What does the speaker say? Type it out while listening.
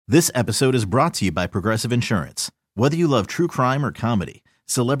This episode is brought to you by Progressive Insurance. Whether you love true crime or comedy,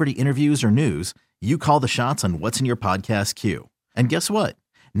 celebrity interviews or news, you call the shots on what's in your podcast queue. And guess what?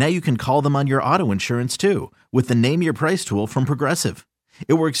 Now you can call them on your auto insurance too with the Name Your Price tool from Progressive.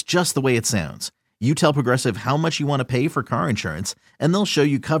 It works just the way it sounds. You tell Progressive how much you want to pay for car insurance, and they'll show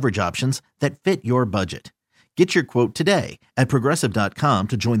you coverage options that fit your budget. Get your quote today at Progressive.com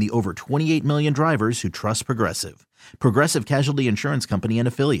to join the over 28 million drivers who trust Progressive. Progressive Casualty Insurance Company and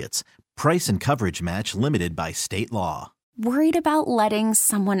Affiliates. Price and coverage match limited by state law. Worried about letting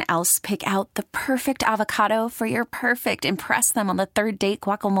someone else pick out the perfect avocado for your perfect impress them on the third date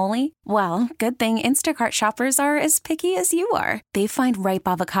guacamole? Well, good thing Instacart shoppers are as picky as you are. They find ripe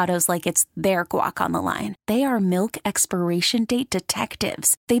avocados like it's their guac on the line. They are milk expiration date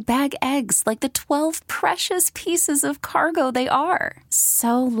detectives. They bag eggs like the 12 precious pieces of cargo they are.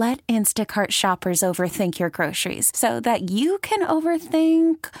 So let Instacart shoppers overthink your groceries so that you can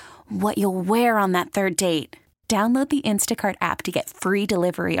overthink what you'll wear on that third date. Download the Instacart app to get free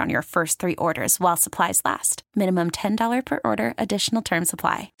delivery on your first 3 orders while supplies last. Minimum $10 per order. Additional terms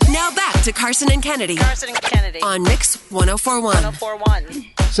apply. Now back to Carson and Kennedy. On Mix 1041.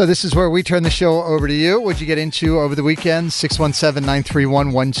 So this is where we turn the show over to you. What'd you get into over the weekend?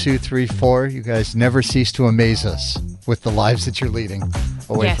 617-931-1234. You guys never cease to amaze us with the lives that you're leading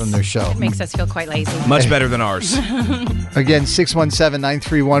away from their show. It makes us feel quite lazy. Much better than ours. Again,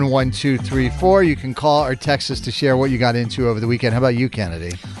 617-931-1234. You can call or text us to share what you got into over the weekend. How about you,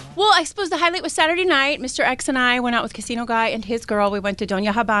 Kennedy? Well, I suppose the highlight was Saturday night. Mr. X and I went out with Casino Guy and his girl. We went to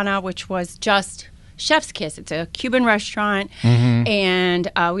Doña Habana, which was just chef's kiss. It's a Cuban restaurant.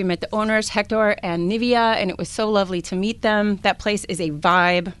 And we met the owners, Hector and Nivea, and it was so lovely to meet them. That place is a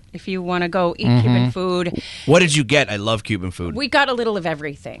vibe if you want to go eat Cuban food. What did you get? I love Cuban food. We got a little of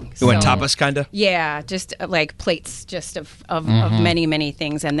everything. You went tapas, kind of? Yeah, just like plates just of many, many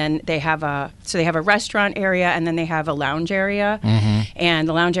things. And then they have a restaurant area, and then they have a lounge area. And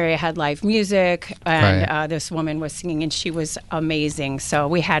the lounge area had live music, and this woman was singing, and she was amazing. So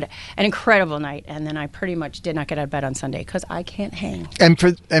we had an incredible night, and then I pretty much did not get out of bed on Sunday because I can't hang. And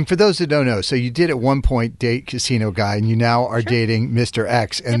for those that don't know, so you did at one point date Casino Guy, and you now are dating Mr.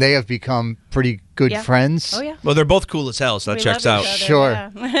 X, and they have become pretty good friends. Oh, yeah. Well, they're both cool as hell, so that checks out. Sure.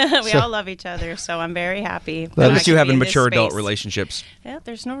 Yeah. We all love each other, so I'm very happy. At least you have in mature adult relationships. Yeah,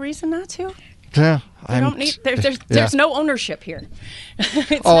 there's no reason not to. Yeah, there's no ownership here.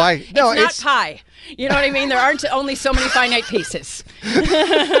 It's not pie. You know what I mean? There aren't only so many finite pieces.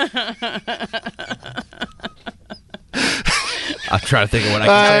 I'm trying to think of what I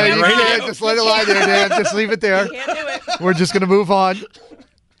can say right now. Just let it lie there, Dan. Just leave it there. Can't do it. We're just going to move on.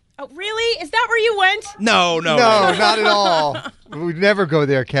 Oh, really? Is that where you went? No, not at all. We'd never go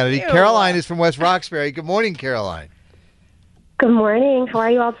there, Kennedy. Ew. Caroline is from West Roxbury. Good morning, Caroline. Good morning. How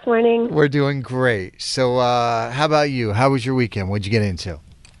are you all this morning? We're doing great. So how about you? How was your weekend? What'd you get into?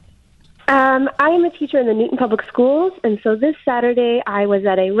 I am a teacher in the Newton Public Schools, and so this Saturday I was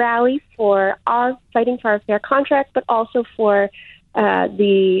at a rally for fighting for our fair contract, but also for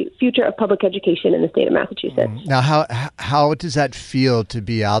the future of public education in the state of Massachusetts. Now, how does that feel to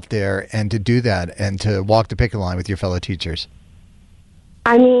be out there and to do that and to walk the picket line with your fellow teachers?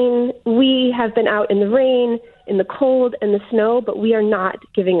 I mean, we have been out in the rain, in the cold, and the snow, but we are not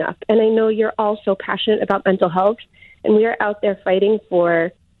giving up. And I know you're all so passionate about mental health, and we are out there fighting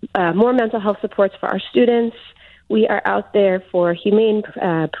for more mental health supports for our students. We are out there for humane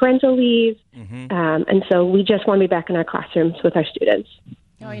parental leave. And so we just want to be back in our classrooms with our students.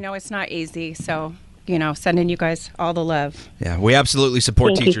 Oh, it's not easy. So, sending you guys all the love. Yeah, we absolutely support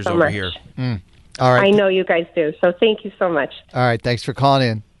Thank teachers you so over much. here. All right. I know you guys do. So thank you so much. All right. Thanks for calling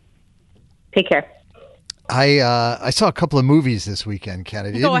in. Take care. I saw a couple of movies this weekend,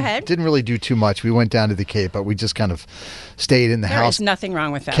 Kennedy. Go ahead. Didn't really do too much. We went down to the Cape, but we just kind of stayed in the house. There's nothing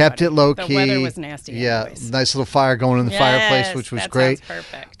wrong with that. Kept it low The key. weather was nasty. Yeah, anyways. nice little fire going in the fireplace, which was that great. Sounds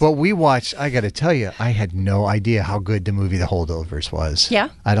perfect. But we watched, I got to tell you, I had no idea how good the movie The Holdovers was. Yeah?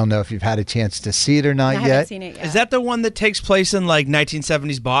 I don't know if you've had a chance to see it or not I yet. haven't seen it yet. Is that the one that takes place in like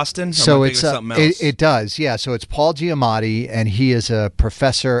 1970s Boston? Or So am I it's thinking of something else? it does, yeah. So it's Paul Giamatti, and he is a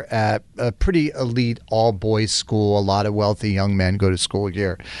professor at a pretty elite all-boys school. A lot of wealthy young men go to school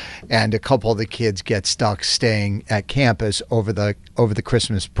here, and a couple of the kids get stuck staying at campus over the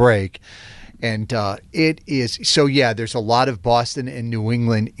Christmas break. And it is so. Yeah, there's a lot of Boston and New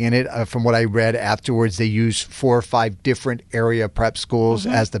England in it. From what I read afterwards, they use 4 or 5 different area prep schools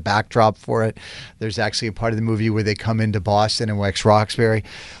as the backdrop for it. There's actually a part of the movie where they come into Boston and West Roxbury,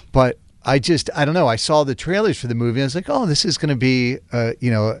 but I don't know. I saw the trailers for the movie. And I was like, oh, this is going to be,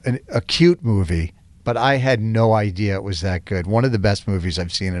 a cute movie. but I had no idea it was that good. One of the best movies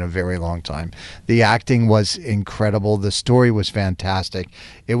I've seen in a very long time. The acting was incredible. The story was fantastic.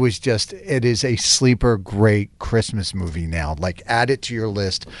 It is a sleeper great Christmas movie now. Like, add it to your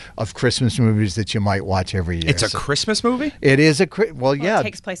list of Christmas movies that you might watch every year. It's a Christmas movie? It is yeah. It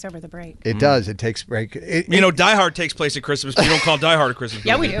takes place over the break. It does. It takes break. Die Hard takes place at Christmas, but you don't call Die Hard a Christmas movie.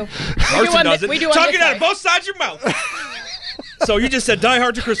 Yeah, we do. Carson does it. We do Talking out of both sides of your mouth. So you just said Die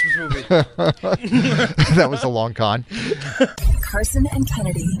Hard's a Christmas movie. That was a long con. Carson and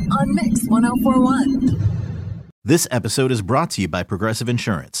Kennedy on Mix 104.1. This episode is brought to you by Progressive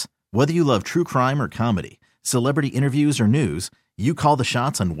Insurance. Whether you love true crime or comedy, celebrity interviews or news, you call the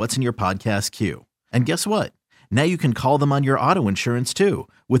shots on what's in your podcast queue. And guess what? Now you can call them on your auto insurance too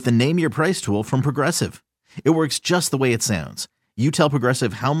with the Name Your Price tool from Progressive. It works just the way it sounds. You tell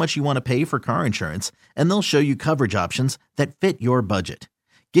Progressive how much you want to pay for car insurance, and they'll show you coverage options that fit your budget.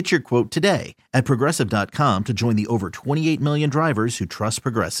 Get your quote today at Progressive.com to join the over 28 million drivers who trust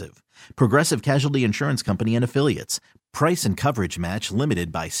Progressive. Progressive Casualty Insurance Company and Affiliates. Price and coverage match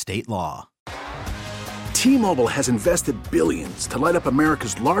limited by state law. T-Mobile has invested billions to light up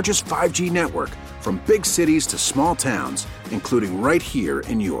America's largest 5G network, from big cities to small towns, including right here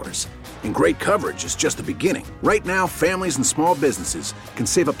in yours. And great coverage is just the beginning. Right now, families and small businesses can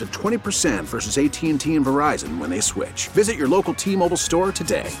save up to 20% versus AT&T and Verizon when they switch. Visit your local T-Mobile store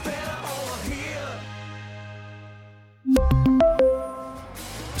today.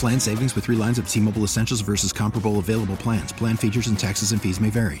 Plan savings with 3 lines of T-Mobile Essentials versus comparable available plans. Plan features and taxes and fees may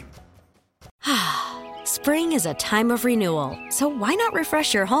vary. Spring is a time of renewal, so why not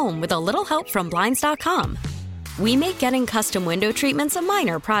refresh your home with a little help from Blinds.com? We make getting custom window treatments a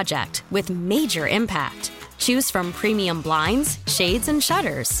minor project with major impact. Choose from premium blinds, shades, and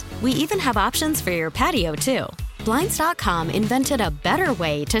shutters. We even have options for your patio, too. Blinds.com invented a better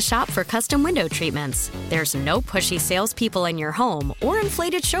way to shop for custom window treatments. There's no pushy salespeople in your home or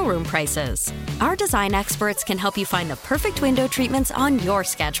inflated showroom prices. Our design experts can help you find the perfect window treatments on your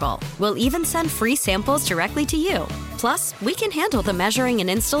schedule. We'll even send free samples directly to you. Plus, we can handle the measuring and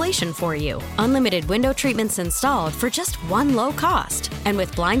installation for you. Unlimited window treatments installed for just one low cost. And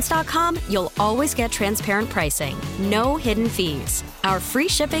with Blinds.com, you'll always get transparent pricing. No hidden fees. Our free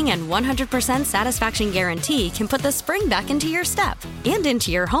shipping and 100% satisfaction guarantee can put the spring back into your step and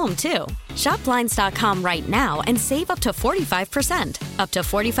into your home, too. Shop Blinds.com right now and save up to 45%. Up to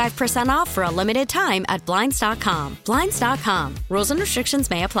 45% off for a limited time at Blinds.com. Blinds.com. Rules and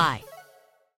restrictions may apply.